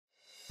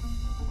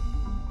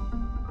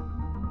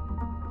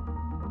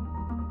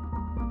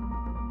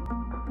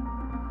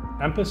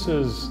EMPIST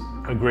is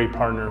a great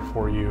partner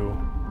for you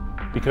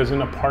because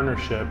in a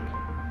partnership,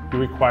 you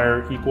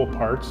require equal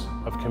parts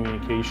of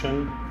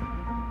communication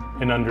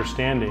and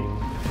understanding.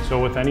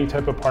 So with any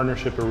type of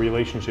partnership or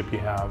relationship you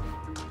have,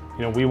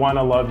 we want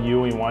to love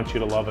you and we want you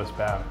to love us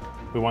back.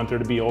 We want there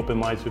to be open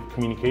lines of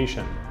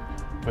communication.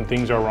 When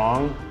things are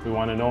wrong, we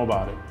want to know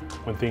about it.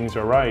 When things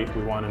are right,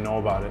 we want to know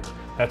about it.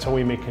 That's how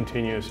we make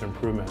continuous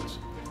improvements.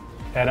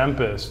 At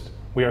EMPIST,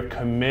 we are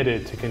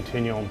committed to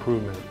continual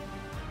improvement,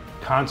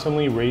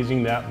 constantly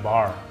raising that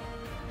bar.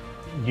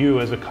 You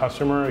as a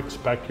customer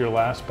expect your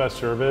last best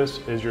service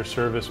is your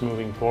service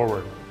moving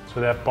forward.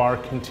 So that bar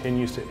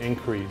continues to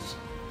increase.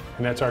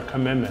 And that's our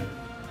commitment.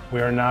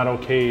 We are not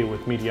okay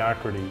with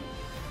mediocrity.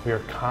 We are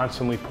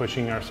constantly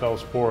pushing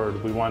ourselves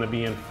forward. We want to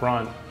be in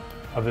front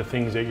of the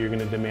things that you're going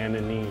to demand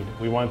and need.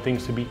 We want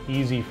things to be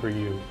easy for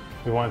you.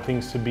 We want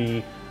things to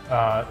be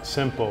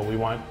simple. We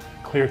want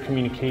clear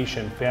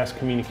communication, fast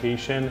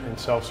communication, and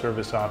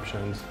self-service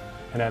options.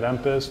 And at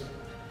EMPIST,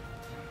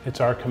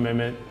 it's our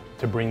commitment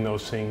to bring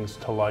those things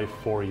to life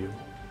for you.